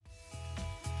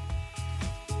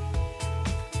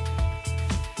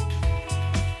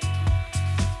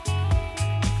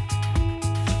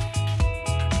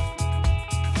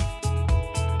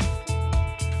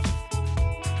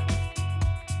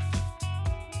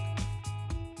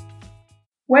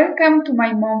Welcome to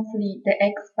my monthly The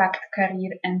Expat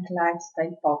Career and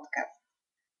Lifestyle podcast.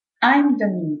 I'm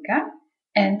Dominika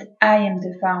and I am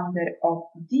the founder of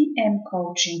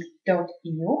dmcoaching.eu,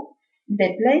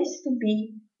 the place to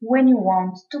be when you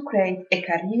want to create a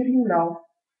career you love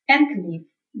and live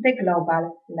the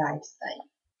global lifestyle.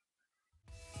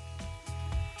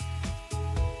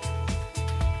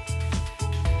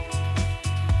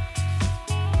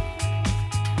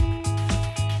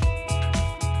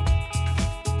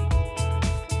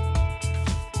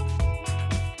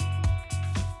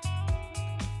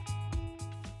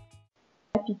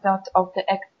 Episode of the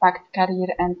Expat Career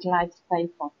and Lifestyle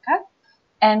podcast,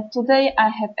 and today I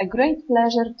have a great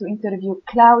pleasure to interview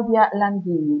Claudia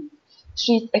Landini.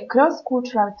 She is a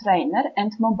cross-cultural trainer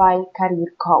and mobile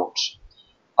career coach.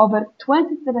 Over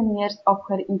 27 years of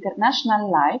her international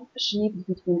life, she lived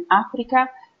between Africa,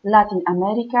 Latin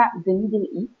America, the Middle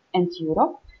East and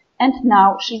Europe, and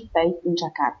now she is based in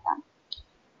Jakarta.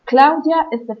 Claudia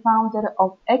is the founder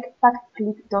of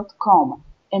Expat.com,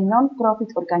 a non-profit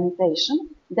organization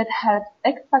that helps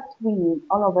expat women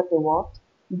all over the world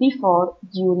before,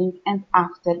 during and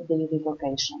after their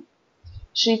relocation.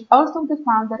 She is also the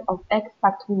founder of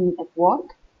Expat Women at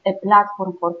Work, a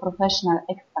platform for professional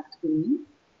expat women,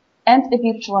 and a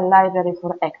virtual library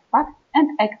for expats,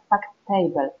 and Expat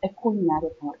Table, a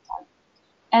culinary portal.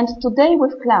 And today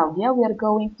with Claudia we are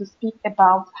going to speak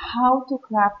about how to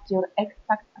craft your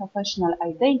expat professional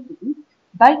identity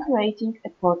by creating a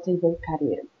portable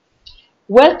career.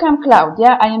 Welcome,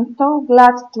 Claudia. I am so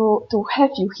glad to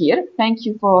have you here. Thank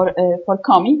you for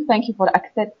coming. Thank you for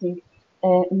accepting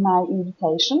my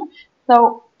invitation.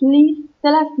 So please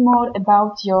tell us more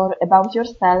about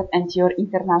yourself and your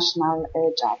international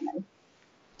journey.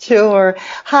 Sure.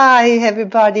 Hi,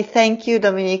 everybody. Thank you,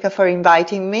 Dominika, for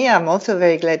inviting me. I'm also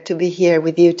very glad to be here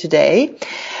with you today.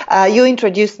 You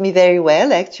introduced me very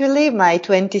well, actually. My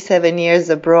 27 years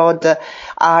abroad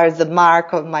are the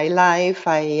mark of my life.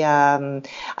 I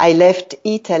left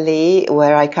Italy,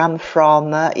 where I come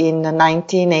from, in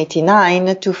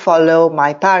 1989 to follow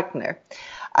my partner.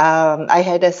 I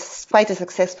had quite a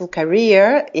successful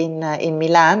career in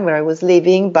Milan, where I was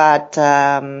living, but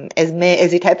as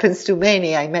it happens to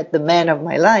many, I met the man of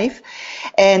my life,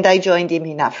 and I joined him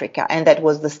in Africa, and that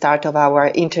was the start of our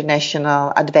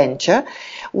international adventure.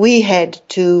 We had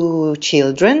 2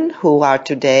 children who are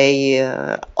today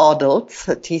adults,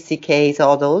 TCKs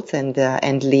adults,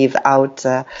 and live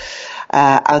outside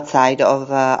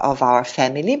of our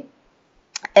family,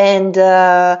 and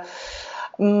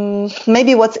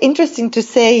maybe what's interesting to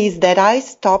say is that I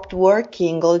stopped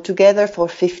working altogether for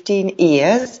 15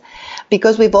 years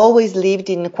because we've always lived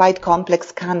in quite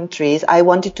complex countries. I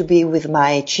wanted to be with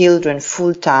my children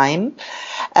full time.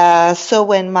 So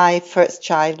when my first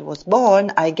child was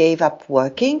born, I gave up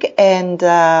working and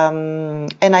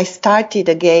I started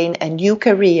again a new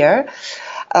career.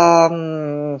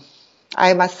 I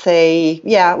must say,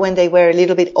 when they were a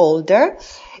little bit older.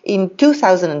 In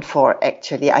 2004,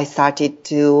 actually, I started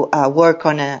to work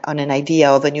on an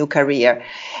idea of a new career,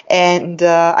 and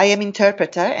I am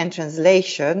interpreter and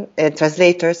translator,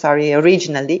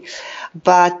 originally.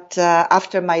 But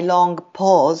after my long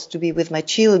pause to be with my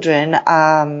children,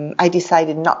 I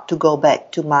decided not to go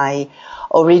back to my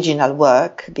original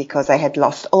work because I had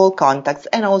lost all contacts,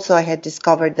 and also I had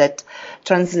discovered that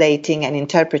translating and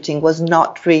interpreting was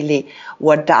not really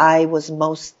what I was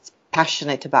most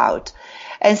passionate about.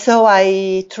 And so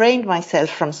I trained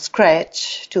myself from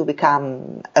scratch to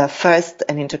become first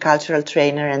an intercultural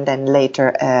trainer and then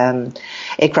later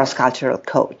a cross-cultural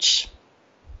coach.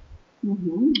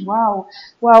 Mm-hmm. Wow,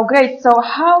 great. So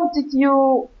how did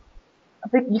you,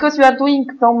 because you are doing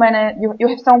so many, you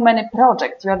have so many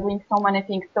projects, you are doing so many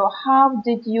things. So how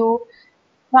did you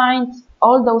find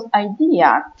all those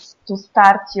ideas to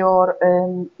start your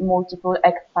multiple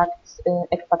expat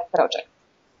projects?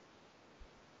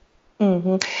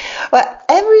 Mm-hmm. Well,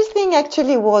 everything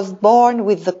actually was born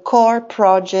with the core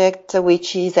project,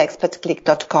 which is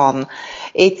expatclick.com.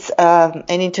 It's an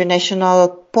international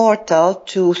portal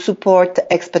to support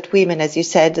expat women, as you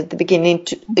said at the beginning,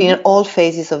 in all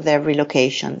phases of their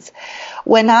relocations.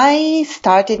 When I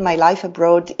started my life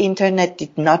abroad, internet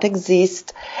did not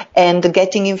exist, and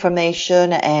getting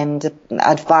information and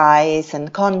advice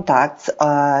and contacts,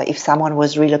 if someone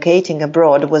was relocating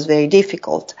abroad, was very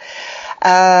difficult.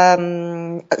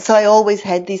 So I always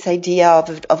had this idea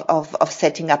of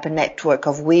setting up a network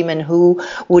of women who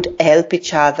would help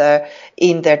each other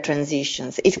in their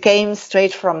transitions. It came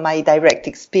straight from my direct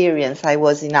experience. I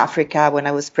was in Africa when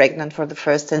I was pregnant for the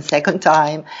first and second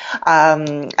time.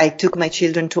 I took my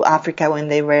children to Africa when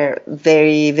they were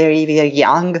very, very, very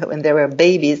young, when they were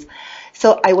babies.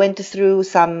 So I went through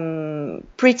some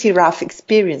pretty rough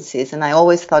experiences, and I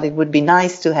always thought it would be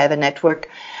nice to have a network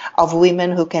of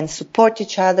women who can support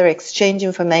each other, exchange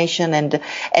information,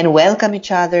 and welcome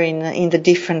each other in the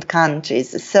different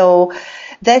countries. So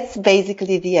that's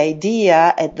basically the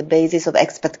idea at the basis of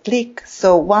Expat Click.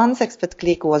 So once Expat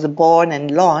Click was born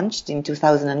and launched in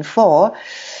 2004,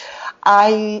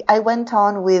 I went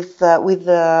on with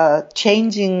the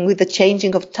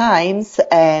changing of times,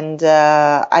 and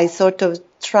I sort of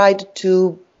tried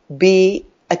to be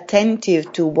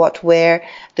attentive to what were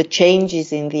the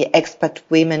changes in the expat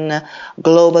women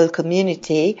global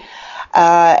community.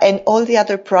 And all the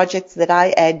other projects that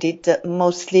I added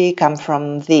mostly come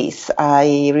from this.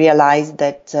 I realized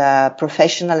that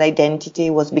professional identity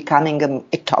was becoming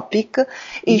a topic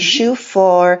issue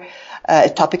for a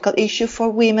topical issue for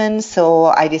women. So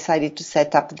I decided to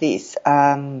set up this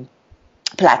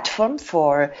platform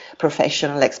for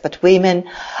professional expat women.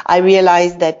 I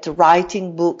realized that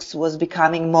writing books was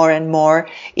becoming more and more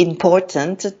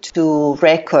important to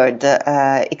record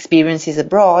experiences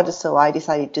abroad. So I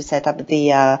decided to set up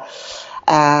the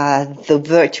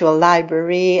virtual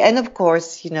library, and of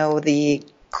course, the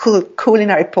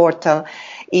culinary portal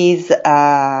is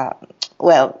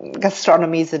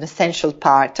gastronomy is an essential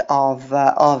part of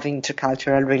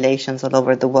intercultural relations all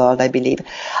over the world, I believe.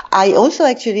 I also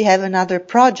actually have another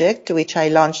project which I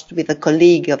launched with a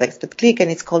colleague of Expat Click,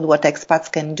 and it's called What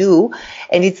Expats Can Do,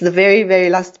 and it's the very, very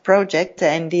last project,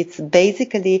 and it's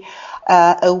basically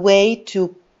a way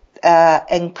to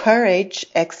encourage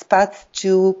expats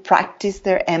to practice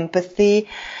their empathy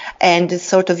and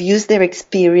sort of use their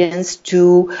experience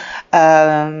to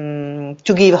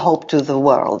give hope to the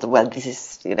world. Well, this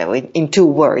is in 2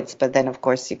 words, but then of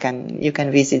course you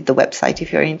can visit the website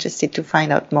if you're interested to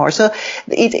find out more. So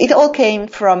it all came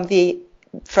from the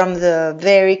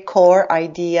very core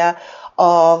idea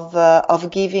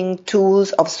of giving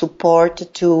tools of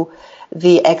support to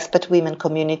the expat women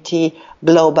community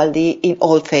globally in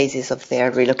all phases of their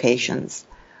relocations.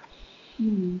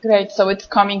 Great. So it's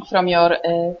coming from your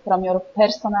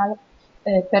personal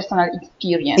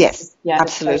experience. Yes,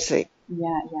 absolutely.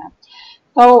 Yeah.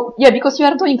 So because you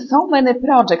are doing so many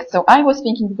projects, so I was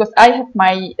thinking, because I have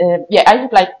I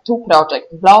have like 2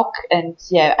 projects, blog, and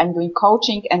I'm doing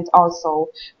coaching and also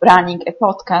running a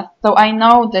podcast. So I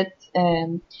know that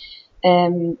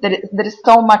there is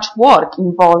so much work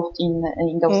involved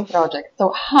in those projects.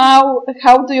 So how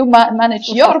do you manage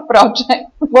your project?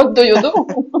 What do you do?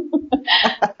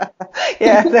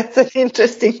 Yeah, that's an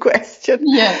interesting question.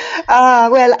 Yeah.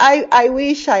 Well, I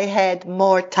wish I had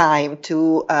more time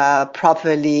to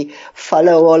properly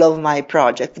follow all of my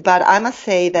projects, but I must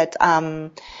say that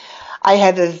I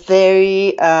have a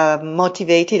very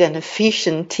motivated and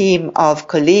efficient team of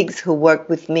colleagues who work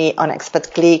with me on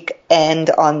Expat Click and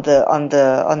on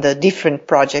the different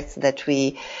projects that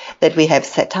we have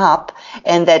set up,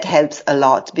 and that helps a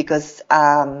lot because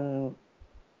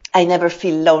I never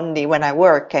feel lonely when I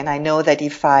work, and I know that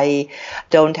if I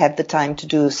don't have the time to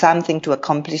do something, to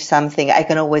accomplish something, I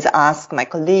can always ask my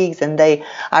colleagues, and they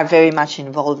are very much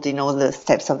involved in all the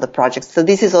steps of the project. So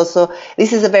this is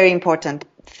a very important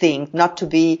thing, not to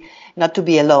be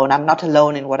alone. I'm not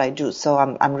alone in what I do, so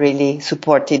I'm really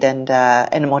supported and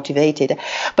motivated.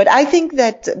 But I think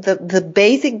that the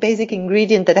basic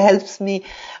ingredient that helps me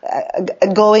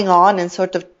going on and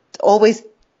sort of always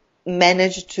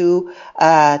manage to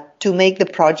make the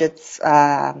projects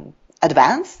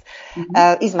advance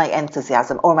is my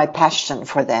enthusiasm or my passion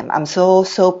for them. I'm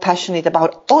so passionate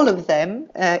about all of them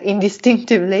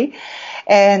indistinctively,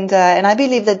 and I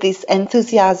believe that this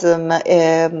enthusiasm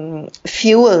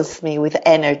fuels me with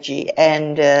energy,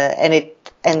 and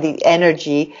the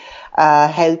energy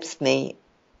helps me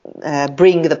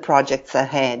bring the projects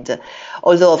ahead.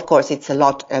 Although, of course, it's a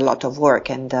lot of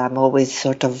work, and I'm always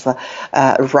sort of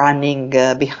running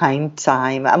behind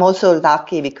time. I'm also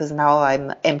lucky because now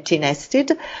I'm empty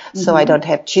nested, so I don't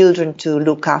have children to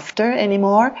look after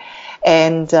anymore.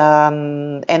 And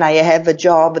I have a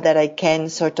job that I can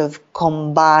sort of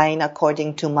combine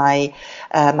according to my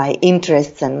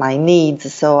interests and my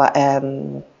needs. So,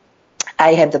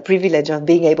 I have the privilege of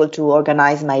being able to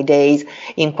organize my days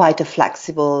in quite a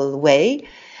flexible way,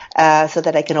 so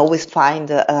that I can always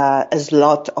find a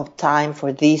slot of time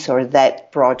for this or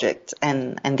that project,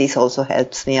 and this also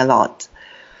helps me a lot.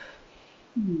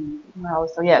 Wow.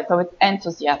 So it's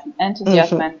enthusiasm, and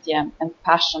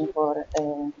passion for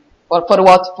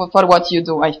what you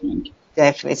do, I think.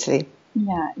 Definitely.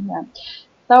 Yeah.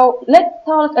 So let's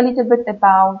talk a little bit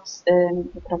about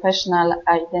professional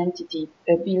identity,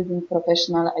 building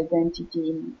professional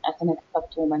identity as an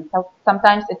expat woman. So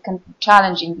sometimes it can be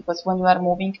challenging because when you are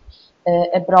moving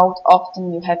abroad,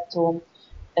 often you have to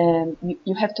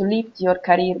you have to leave your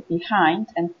career behind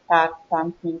and start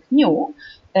something new.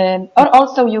 Or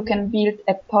also you can build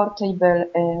a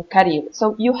portable career.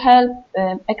 So you help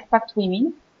expat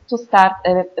women to start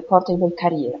a portable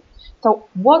career. So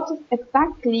what is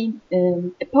exactly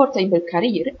a portable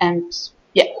career and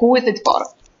who is it for?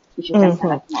 If you can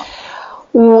tell us more.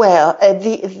 Well,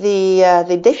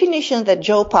 the definition that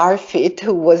Joe Parfit,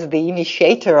 who was the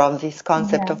initiator of this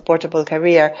concept of portable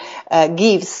career,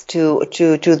 gives to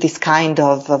this kind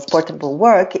of portable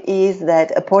work is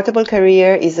that a portable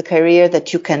career is a career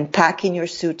that you can pack in your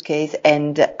suitcase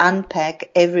and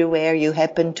unpack everywhere you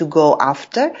happen to go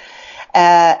after,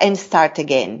 and start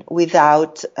again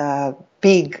without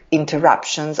big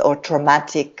interruptions or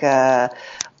traumatic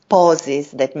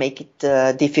pauses that make it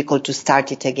difficult to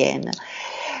start it again.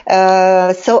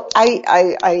 So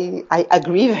I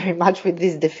agree very much with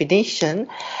this definition.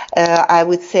 I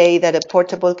would say that a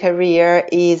portable career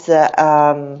is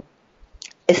a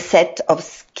set of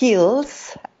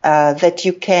skills that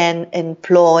you can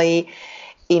employ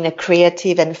in a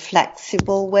creative and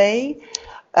flexible way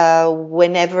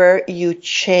whenever you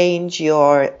change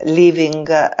your living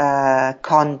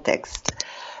context.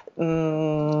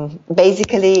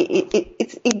 Basically,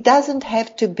 it doesn't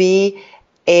have to be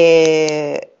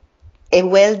a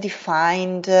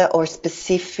well-defined or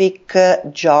specific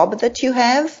job that you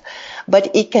have,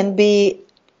 but it can be,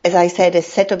 as I said, a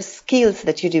set of skills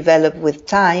that you develop with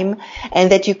time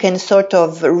and that you can sort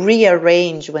of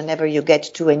rearrange whenever you get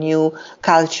to a new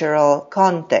cultural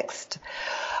context.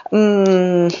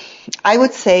 I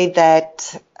would say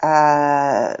that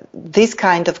this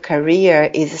kind of career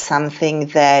is something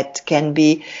that can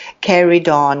be carried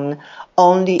on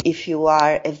only if you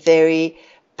are a very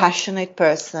passionate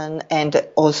person and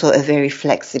also a very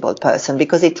flexible person,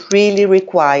 because it really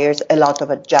requires a lot of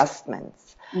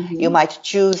adjustments. Mm-hmm. You might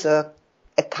choose a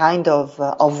kind of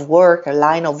work, a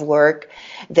line of work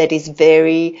that is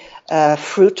very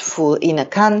fruitful in a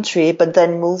country, but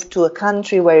then move to a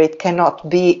country where it cannot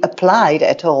be applied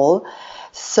at all.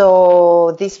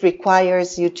 So this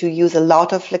requires you to use a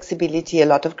lot of flexibility, a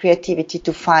lot of creativity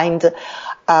to find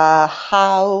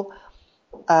how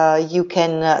you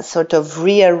can sort of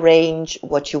rearrange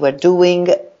what you are doing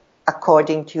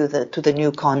according to the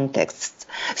new context.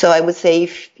 So I would say,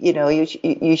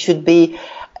 you should be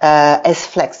as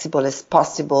flexible as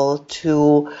possible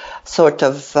to sort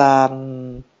of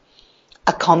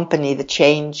accompany the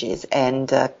changes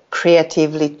and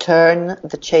creatively turn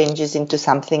the changes into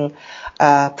something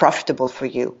profitable for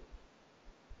you.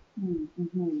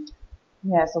 Mm-hmm.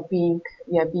 Yeah, so being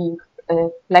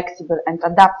flexible and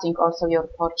adapting also your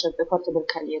portable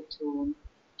career to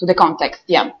the context.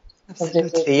 Yeah,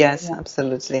 absolutely. Yes,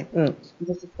 absolutely.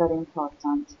 This is very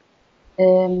important.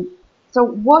 So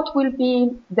what will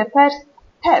be the first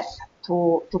step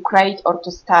to create or to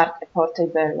start a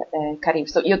portable career?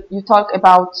 So you talk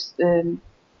about the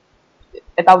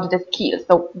skills.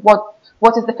 So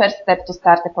what is the first step to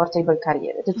start a portable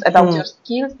career? It's about your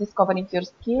skills, discovering your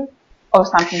skills, or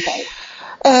something else?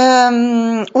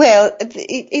 Well,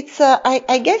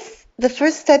 I guess the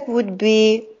first step would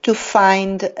be to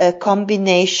find a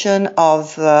combination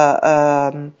of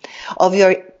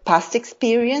your past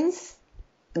experience,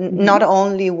 not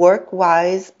only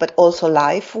work-wise, but also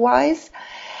life-wise,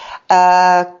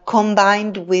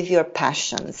 combined with your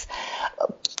passions.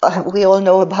 We all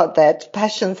know about that.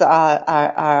 Passions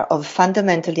are of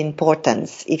fundamental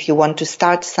importance if you want to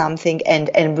start something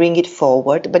and bring it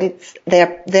forward. But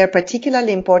they're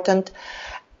particularly important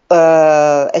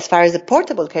as far as a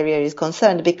portable career is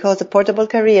concerned, because a portable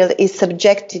career is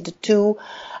subjected to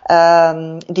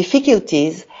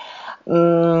difficulties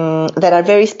that are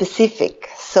very specific.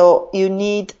 So you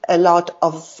need a lot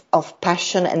of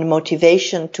passion and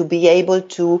motivation to be able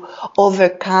to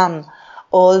overcome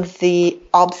all the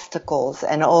obstacles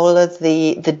and all of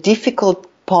the difficult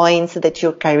points that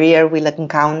your career will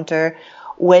encounter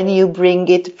when you bring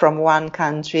it from one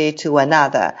country to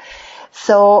another.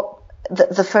 So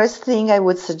the first thing I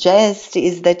would suggest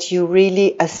is that you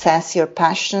really assess your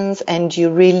passions and you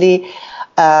really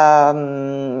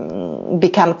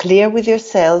become clear with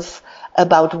yourself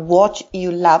about what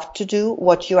you love to do,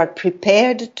 what you are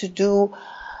prepared to do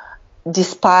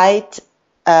despite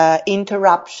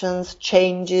interruptions,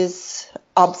 changes,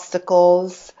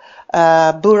 obstacles,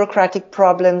 bureaucratic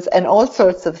problems, and all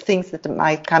sorts of things that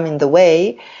might come in the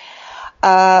way.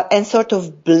 and sort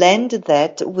of blend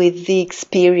that with the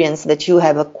experience that you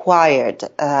have acquired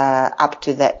up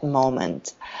to that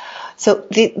moment. So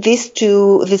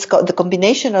the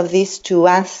combination of these two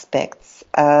aspects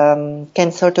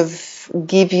can sort of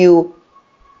give you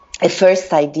a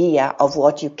first idea of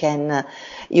what you can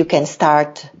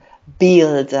start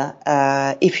build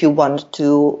if you want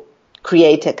to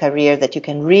create a career that you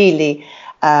can really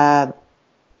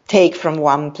take from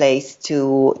one place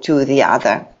to the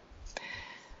other.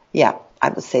 Yeah, I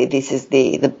would say this is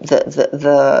the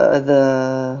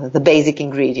basic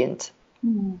ingredient.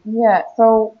 Yeah.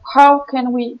 So how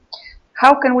can we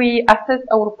assess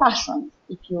our passions?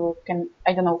 If you can,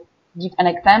 I don't know, give an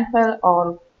example,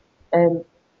 or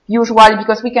usually,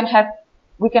 because we can have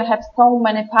so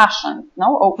many passions,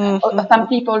 no? Or some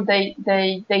people they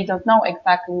don't know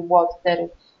exactly what their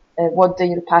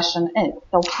passion is.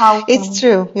 So how can It's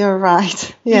true. You're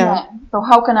right. Yeah. So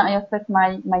how can I assess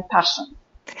my passion,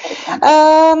 for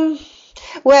example?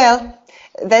 Well,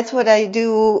 that's what I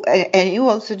do, and you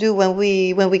also do when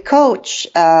we coach.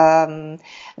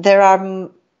 There are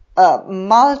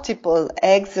multiple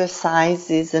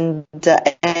exercises and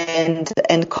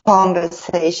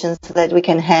conversations that we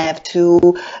can have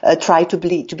to try to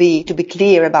be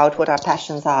clear about what our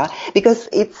passions are, because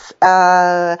it's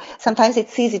sometimes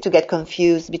it's easy to get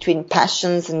confused between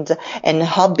passions and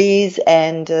hobbies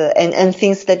and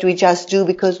things that we just do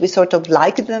because we sort of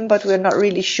like them, but we're not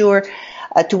really sure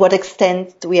to what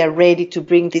extent we are ready to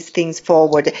bring these things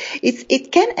forward.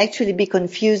 It can actually be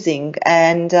confusing,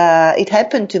 and it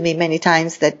happened to me many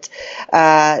times that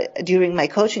during my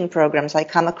coaching programs I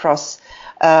come across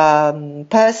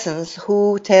persons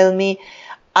who tell me,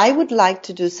 I would like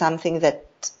to do something that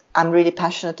I'm really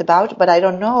passionate about, but I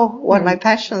don't know what my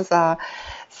passions are.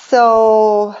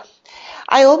 So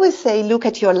I always say, look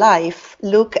at your life,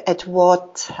 look at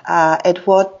what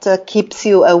keeps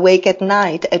you awake at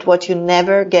night, at what you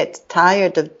never get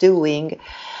tired of doing,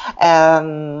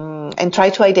 and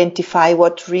try to identify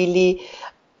what really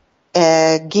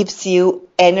gives you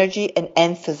energy and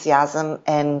enthusiasm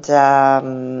and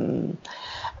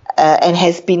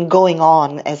has been going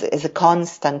on as a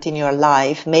constant in your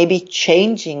life, maybe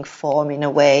changing form in a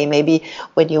way. Maybe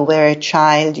when you were a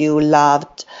child you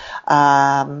loved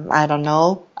I don't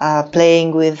know,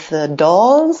 playing with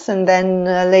dolls, and then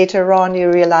later on you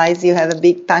realize you have a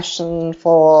big passion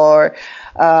for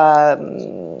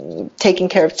taking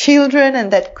care of children,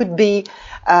 and that could be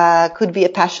a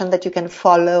passion that you can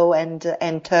follow and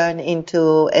turn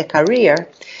into a career.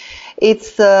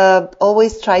 It's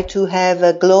always try to have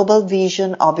a global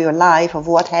vision of your life, of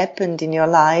what happened in your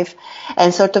life,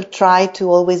 and sort of try to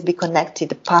always be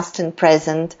connected, past and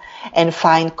present, and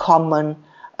find common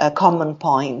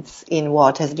points in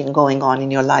what has been going on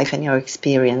in your life and your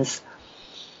experience.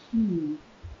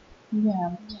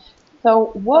 Yeah. So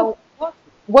what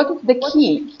is the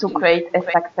key to create a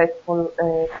successful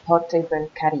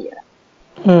portable career?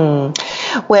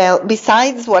 Well,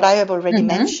 besides what I have already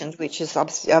mentioned, which is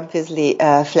obviously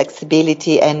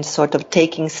flexibility and sort of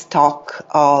taking stock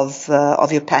of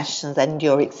your passions and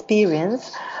your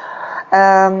experience,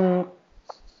 I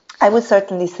would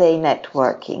certainly say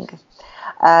networking.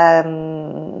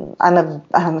 I'm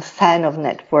a fan of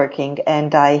networking,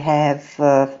 and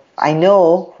I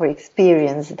know for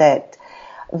experience that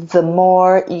the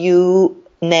more you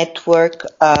network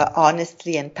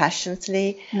honestly and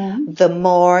passionately, the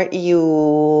more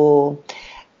you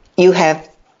have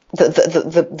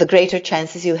the greater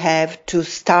chances you have to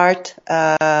start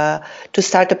a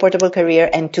portable career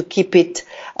and to keep it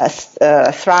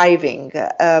thriving.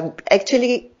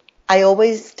 Actually, I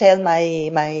always tell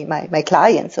my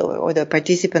clients or the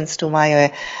participants to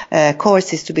my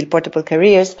courses to build portable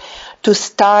careers to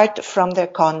start from their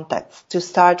contacts, to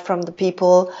start from the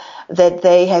people that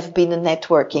they have been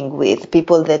networking with,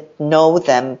 people that know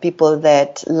them, people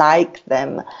that like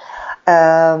them.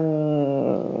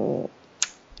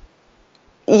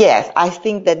 Yes, I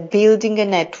think that building a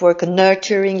network,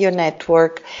 nurturing your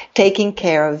network, taking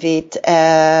care of it,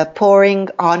 pouring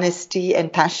honesty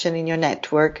and passion in your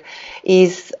network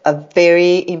is a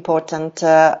very important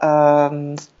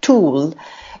tool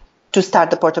to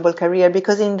start a portable career,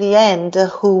 because in the end,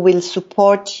 who will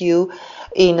support you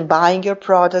in buying your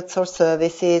products or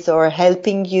services, or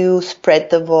helping you spread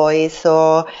the voice,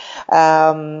 or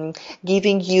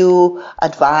giving you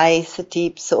advice,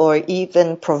 tips, or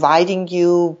even providing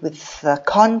you with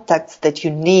contacts that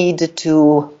you need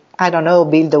to, I don't know,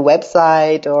 build a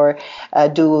website or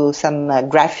do some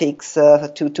graphics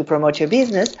to promote your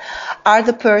business, are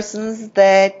the persons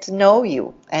that know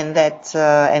you and that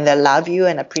love you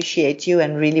and appreciate you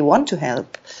and really want to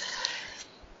help.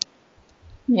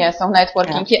 Yeah, so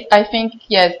networking. Yeah, I think,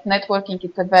 yes, networking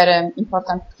is a very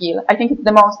important skill. I think it's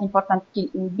the most important skill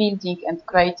in building and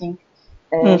creating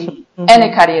any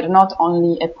career, not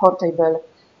only a portable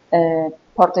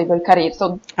career.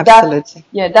 So Absolutely.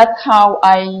 that's how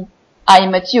I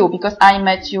met you, because I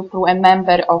met you through a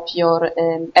member of your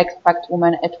Expat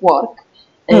Women at Work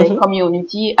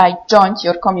community. I joined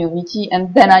your community,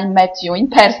 and then I met you in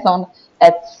person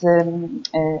at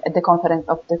the conference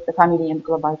of the Family and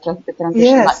Global Transition.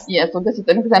 Yes. Yeah, so this is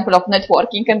an example of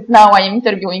networking, and now I am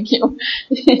interviewing you.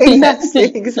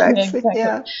 Exactly. Exactly.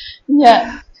 Yeah.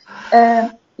 Yeah.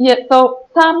 Yeah. So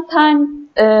sometimes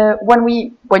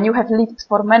when you have lived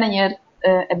for many years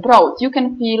abroad, you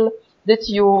can feel that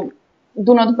you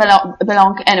do not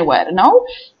belong anywhere. No.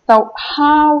 So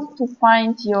how to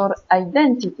find your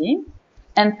identity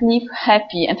and live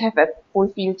happy and have a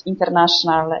fulfilled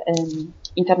international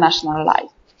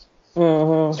life?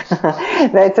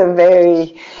 That's a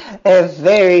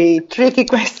very tricky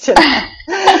question.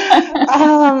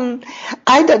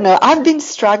 I don't know. I've been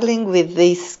struggling with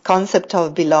this concept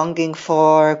of belonging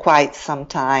for quite some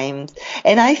time.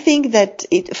 And I think that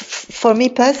for me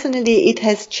personally, it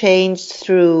has changed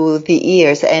through the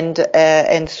years and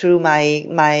through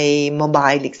my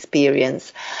mobile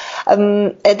experience. At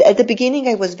the beginning,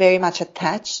 I was very much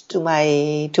attached to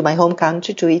my home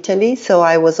country, to Italy. So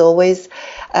I was always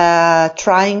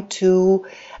trying to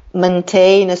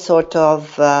maintain a sort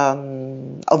of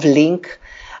link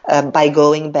by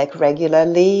going back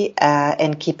regularly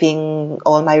and keeping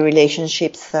all my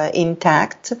relationships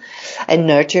intact and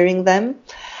nurturing them.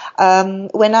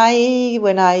 When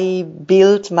I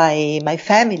built my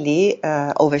family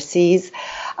overseas,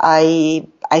 I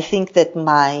think that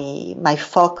my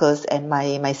focus and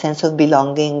my sense of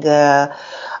belonging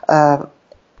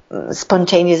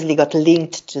spontaneously got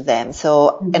linked to them.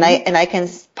 So, and I can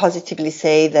positively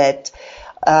say that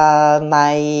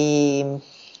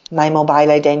my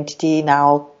mobile identity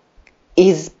now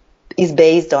is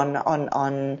based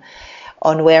on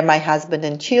where my husband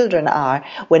and children are.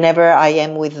 Whenever I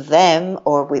am with them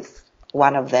or with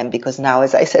one of them, because now,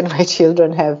 as I said, my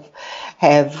children have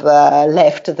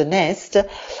left the nest,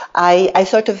 I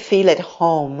sort of feel at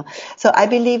home. So I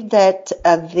believe that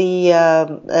a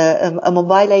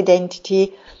mobile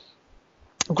identity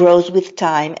grows with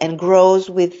time and grows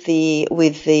with the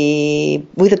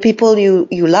people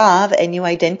you love and you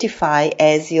identify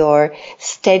as your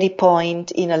steady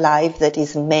point in a life that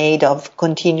is made of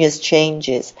continuous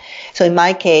changes. So in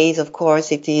my case, of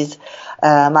course, it is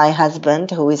my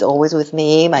husband, who is always with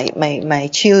me, my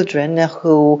children,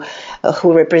 who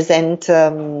represent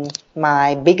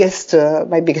my biggest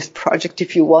project,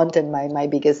 if you want, and my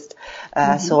biggest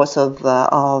source of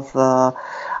love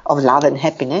and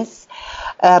happiness.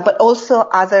 But also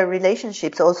other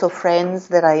relationships, also friends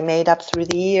that I made up through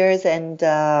the years, and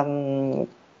that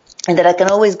I can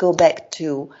always go back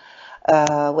to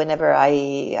whenever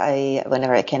I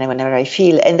can and whenever I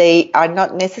feel. And they are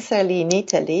not necessarily in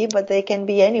Italy, but they can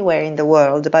be anywhere in the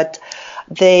world. But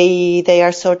they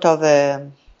are sort of a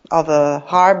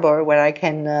harbor where I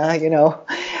can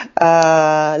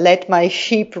let my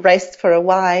ship rest for a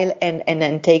while and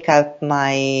then take up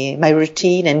my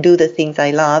routine and do the things I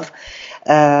love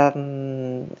at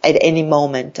any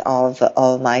moment of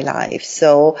my life.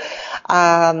 So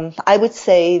I would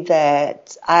say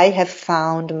that I have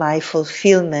found my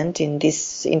fulfillment in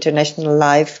this international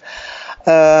life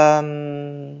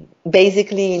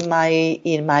basically in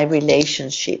my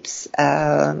relationships,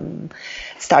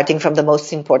 starting from the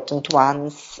most important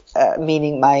ones,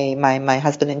 meaning my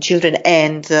husband and children,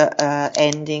 and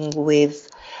ending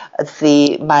with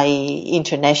my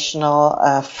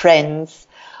international friends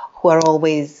who are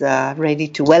always ready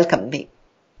to welcome me.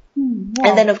 Yeah.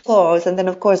 And then of course,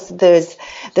 there's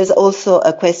also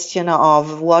a question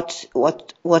of what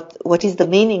is the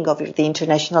meaning of the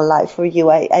international life for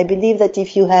you. I believe that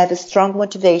if you have a strong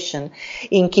motivation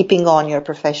in keeping on your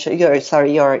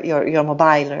your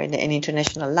mobile or an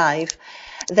international life,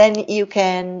 then you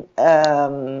can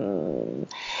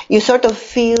you sort of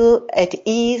feel at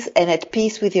ease and at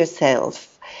peace with yourself.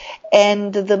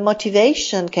 And the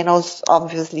motivation can also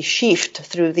obviously shift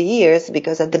through the years,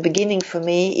 because at the beginning for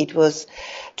me it was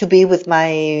to be with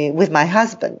my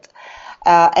husband.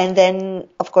 And then,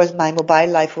 of course, my mobile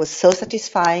life was so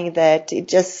satisfying that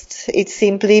it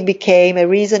simply became a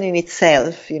reason in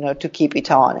itself, to keep it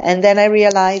on. And then I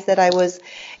realized that I was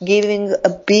giving a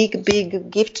big, big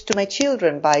gift to my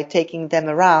children by taking them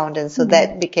around. And so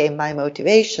that became my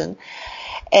motivation.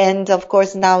 And of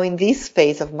course, now in this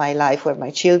phase of my life where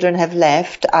my children have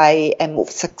left, I am not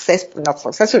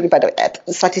successfully, but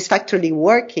satisfactorily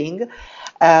working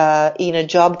in a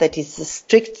job that is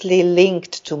strictly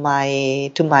linked to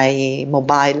my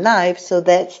mobile life. So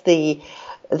that's the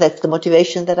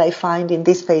motivation that I find in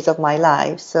this phase of my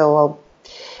life. So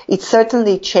it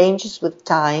certainly changes with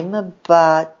time,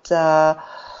 but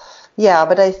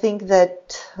but I think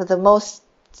that the most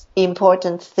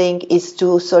important thing is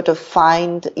to sort of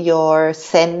find your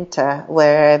center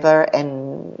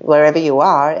wherever you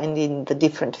are and in the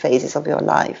different phases of your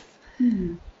life.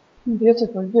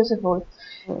 Beautiful, beautiful.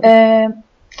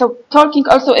 So talking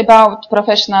also about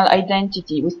professional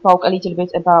identity, we spoke a little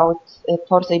bit about a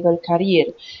possible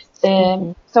career.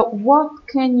 So what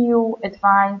can you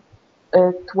advise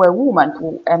to a woman,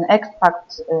 to an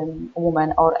expat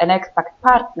woman or an expat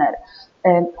partner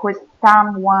who is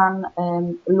someone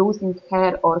losing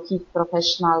her or his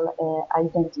professional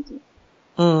identity?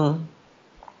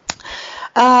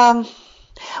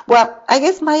 Well, I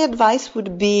guess my advice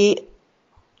would be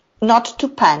not to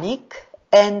panic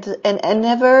and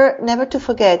never to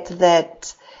forget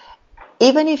that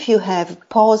even if you have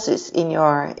pauses in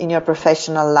your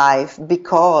professional life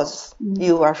because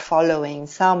you are following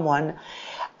someone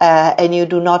and you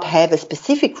do not have a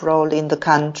specific role in the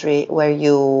country where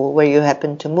you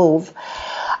happen to move,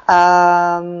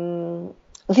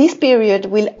 this period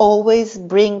will always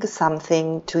bring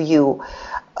something to you,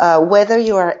 whether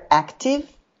you are active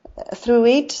through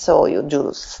it. So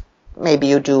maybe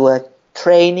you do a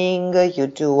training, you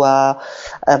do a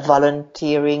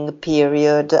volunteering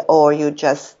period, or you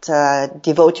just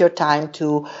devote your time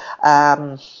to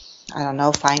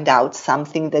find out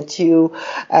something that you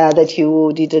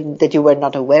were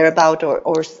not aware about,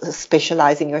 or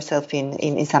specializing yourself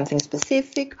in something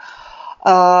specific,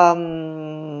 or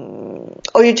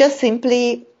you just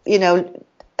simply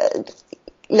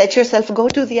let yourself go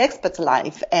to the expat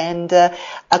life and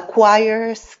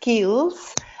acquire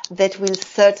skills that will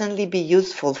certainly be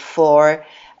useful for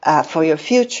your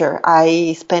future.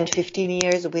 I spent 15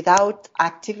 years without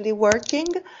actively working,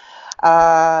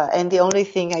 and the only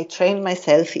thing I trained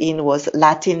myself in was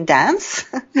Latin dance.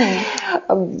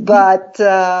 But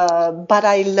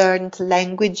I learned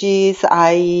languages.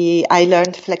 I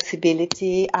learned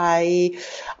flexibility. I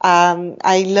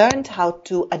learned how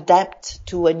to adapt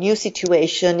to a new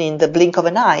situation in the blink of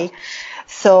an eye.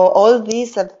 So all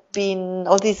these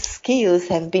skills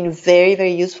have been very,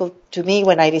 very useful to me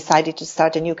when I decided to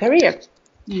start a new career.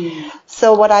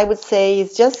 So what I would say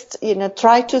is just,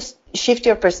 try to shift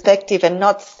your perspective and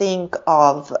not think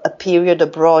of a period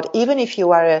abroad, even if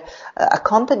you are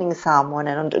accompanying someone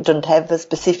and don't have a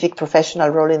specific professional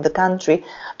role in the country.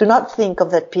 Do not think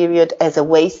of that period as a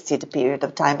wasted period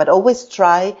of time, but always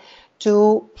try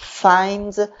to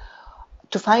find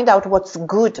out what's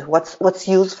good, what's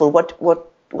useful,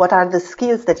 what are the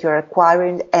skills that you're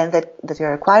acquiring and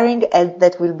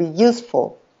that will be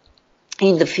useful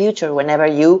in the future whenever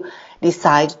you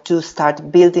decide to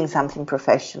start building something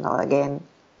professional again.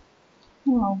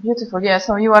 Oh, beautiful. Yeah,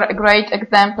 so you are a great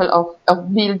example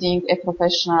of building a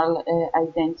professional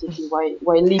identity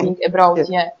while living abroad.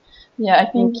 Yeah, I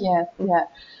think, yes, yeah.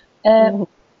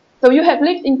 So you have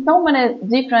lived in so many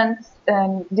different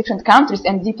countries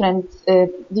and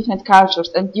different cultures,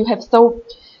 and you have so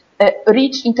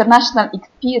rich international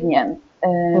experience.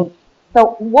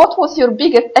 So what was your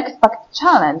biggest expat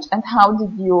challenge, and how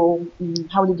did you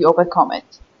overcome it?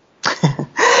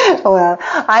 Well,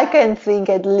 I can think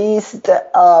at least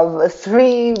of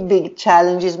 3 big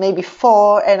challenges, maybe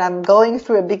 4, and I'm going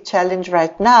through a big challenge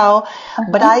right now.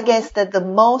 But I guess that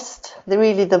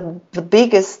the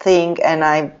biggest thing, and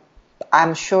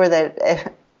I'm sure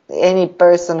that any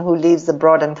person who lives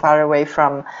abroad and far away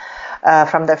from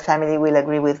their family will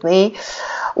agree with me,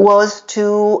 was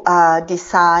to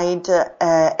decide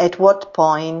at what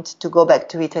point to go back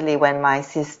to Italy when my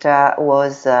sister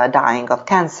was dying of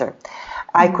cancer.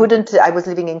 I was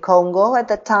living in Congo at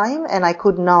that time, and I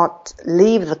could not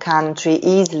leave the country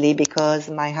easily because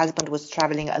my husband was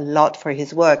traveling a lot for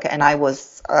his work, and I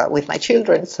was with my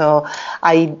children, so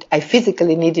I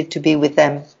physically needed to be with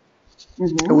them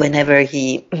whenever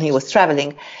he was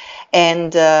traveling.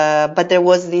 And but there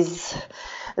was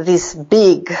this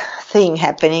big thing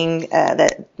happening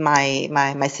that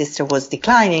my sister was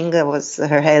declining.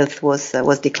 Her health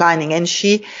was declining, and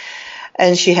she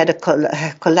had a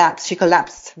collapse. She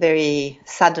collapsed very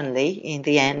suddenly in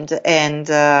the end, and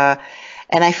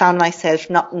I found myself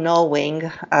not knowing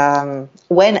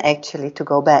when actually to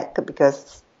go back,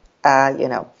 because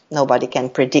nobody can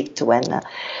predict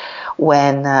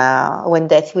when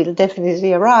death will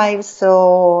definitely arrive.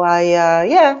 So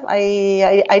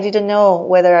I didn't know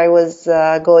whether I was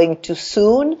going too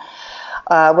soon,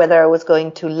 whether I was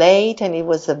going too late, and it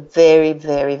was a very,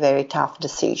 very, very tough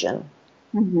decision.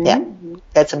 Mm-hmm. Yeah,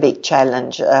 that's a big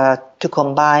challenge to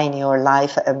combine your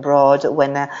life abroad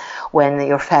when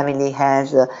your family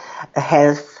has a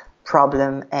health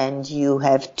problem and you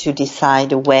have to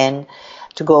decide when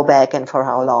to go back and for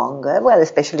how long. Well,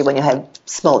 especially when you have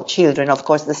small children. Of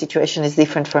course, the situation is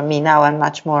different for me now. I'm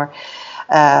much more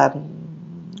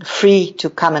free to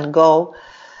come and go.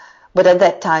 But at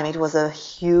that time, it was a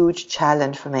huge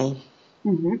challenge for me.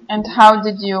 Mm-hmm. And how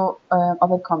did you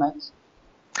overcome it?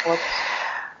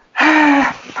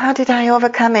 How did I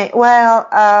overcome it? Well,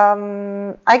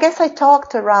 I guess I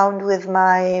talked around with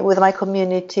my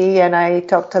community, and I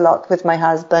talked a lot with my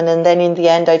husband, and then in the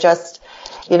end, I just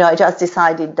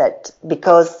decided that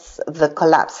because the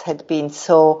collapse had been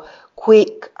so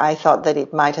quick, I thought that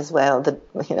it might as well,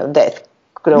 death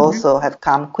could also have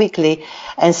come quickly,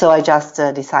 and so I just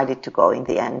decided to go in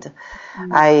the end.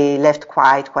 I left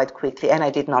quite quickly, and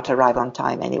I did not arrive on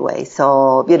time anyway.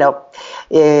 So,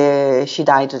 she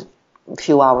died a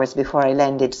few hours before I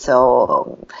landed.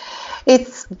 So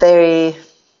it's a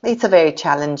very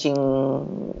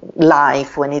challenging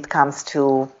life when it comes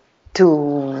to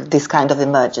this kind of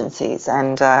emergencies.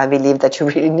 And I believe that you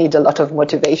really need a lot of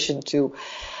motivation to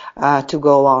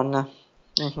go on.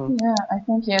 Mm-hmm. Yeah, I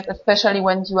think yes, especially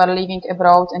when you are living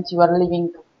abroad and you are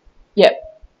living,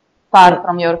 far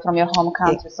from your home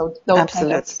country. So those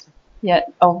Absolutely. kind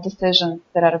of decisions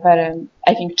that are very,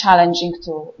 I think, challenging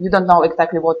to. You don't know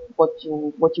exactly what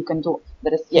you can do.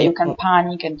 There is you can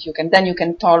panic and you can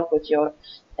talk with your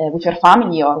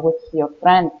family or with your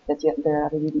friends that they are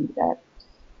living there.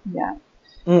 Yeah.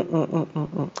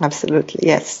 Absolutely,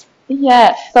 yes.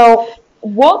 Yeah. So,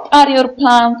 what are your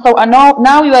plans? So,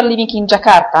 now you are living in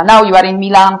Jakarta. Now you are in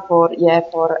Milan for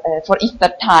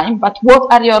Easter time. But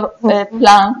what are your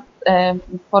plans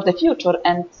for the future,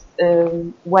 and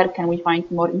where can we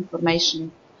find more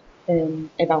information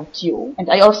about you? And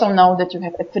I also know that you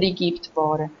have a free gift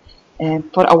for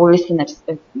our listeners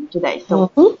today.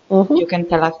 So you can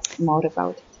tell us more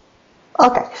about it.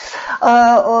 Okay.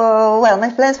 Well, my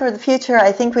plans for the future,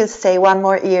 I think we'll stay one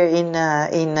more year in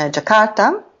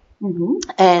Jakarta.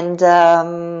 And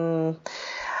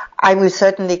I will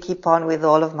certainly keep on with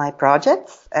all of my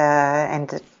projects.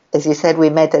 And as you said, we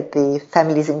met at the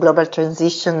Families in Global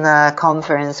Transition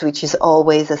conference, which is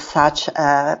always such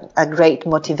a great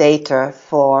motivator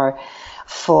for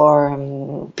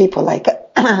people like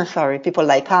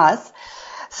us.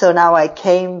 So now I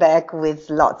came back with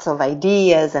lots of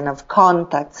ideas and of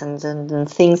contacts and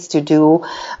things to do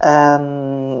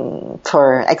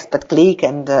for Expat Click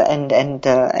and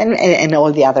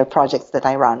all the other projects that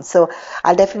I run. So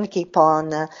I'll definitely keep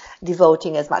on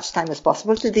devoting as much time as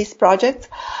possible to these projects.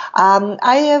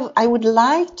 I would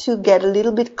like to get a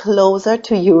little bit closer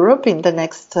to Europe in the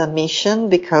next mission,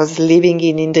 because living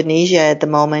in Indonesia at the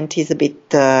moment is a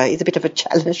bit of a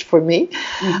challenge for me.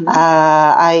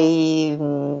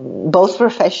 Both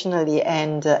professionally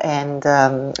and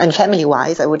family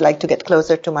wise, I would like to get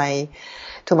closer to my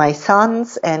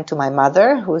sons and to my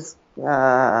mother, who's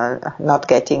not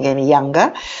getting any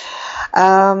younger.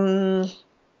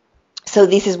 So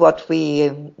this is what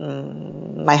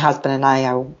my husband and I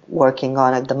are working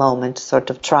on at the moment, sort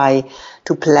of try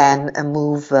to plan a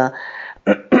move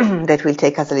that will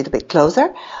take us a little bit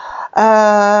closer.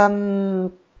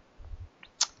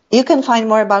 You can find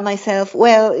more about myself.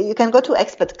 Well, you can go to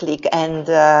Expat Click and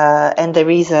there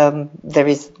is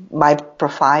my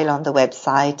profile on the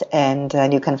website, and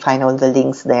you can find all the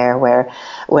links there where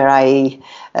I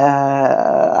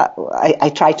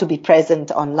try to be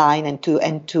present online and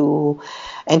to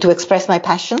express my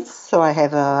passions. So I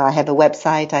have a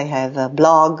website, I have a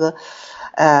blog,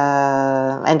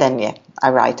 and then I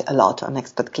write a lot on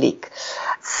Expat Click.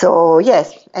 So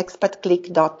yes,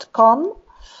 expatclick.com.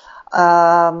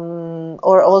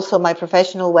 Or also my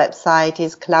professional website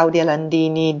is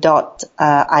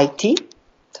claudialandini.it.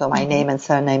 So my name and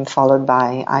surname followed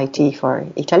by IT for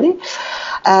Italy.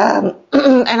 And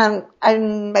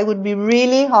I would be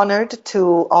really honored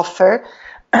to offer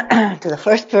to the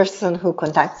first person who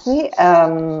contacts me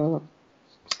a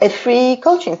free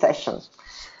coaching session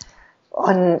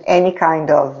on any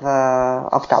kind of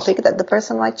topic that the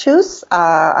person might choose.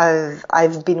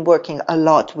 I've been working a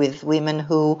lot with women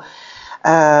who,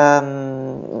 as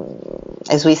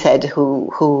we said,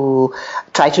 who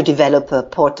try to develop a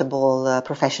portable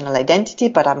professional identity.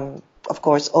 But I'm of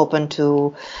course open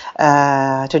to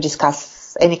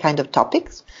discuss any kind of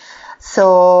topics.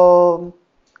 So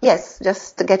yes,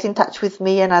 just get in touch with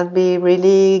me, and I'll be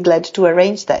really glad to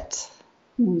arrange that.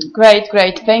 Great.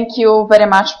 Thank you very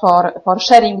much for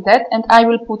sharing that. And I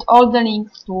will put all the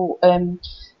links to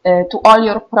to all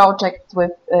your projects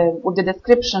with the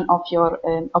description of your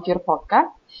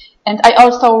podcast. And I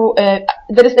also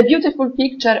there is a beautiful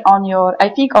picture on your, I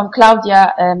think, on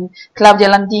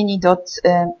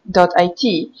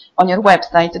claudialandini.it on your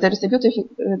website. There is a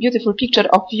beautiful picture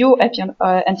of you and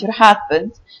your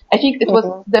husband. I think it was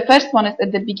the first one is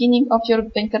at the beginning of your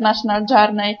international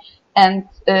journey, and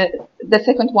the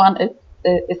second one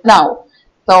is now.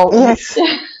 So yes.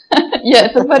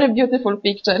 Yes, a very beautiful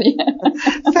picture.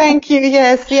 Thank you.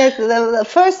 Yes. The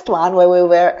first one, where we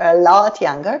were a lot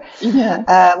younger,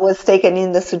 was taken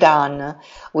in the Sudan,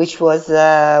 which was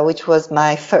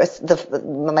my first.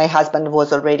 My husband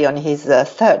was already on his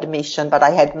third mission, but I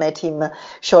had met him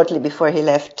shortly before he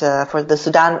left for the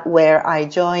Sudan, where I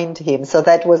joined him. So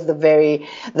that was the very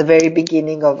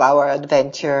beginning of our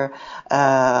adventure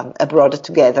abroad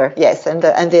together. Yes, and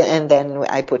then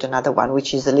I put another one,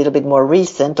 which is a little bit more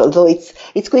recent, although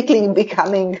it's quickly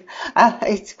becoming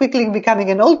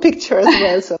an old picture as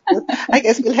well. So I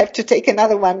guess we'll have to take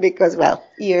another one because, well,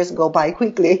 years go by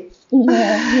quickly.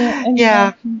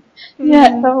 Yeah.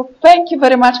 So thank you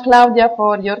very much, Claudia,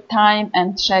 for your time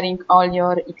and sharing all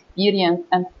your experience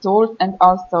and tools, and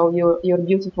also your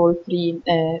beautiful free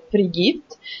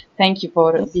gift. Thank you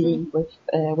for being with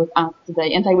us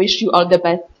today, and I wish you all the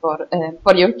best for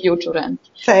your future and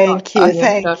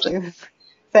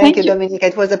thank you, Dominika.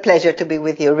 It was a pleasure to be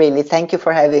with you. Really, thank you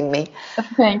for having me.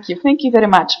 Thank you very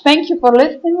much. Thank you for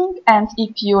listening, and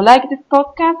if you like this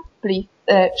podcast, please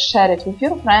share it with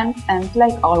your friends, and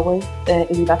like always,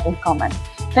 leave us a comment.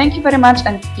 Thank you very much,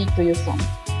 and speak to you soon.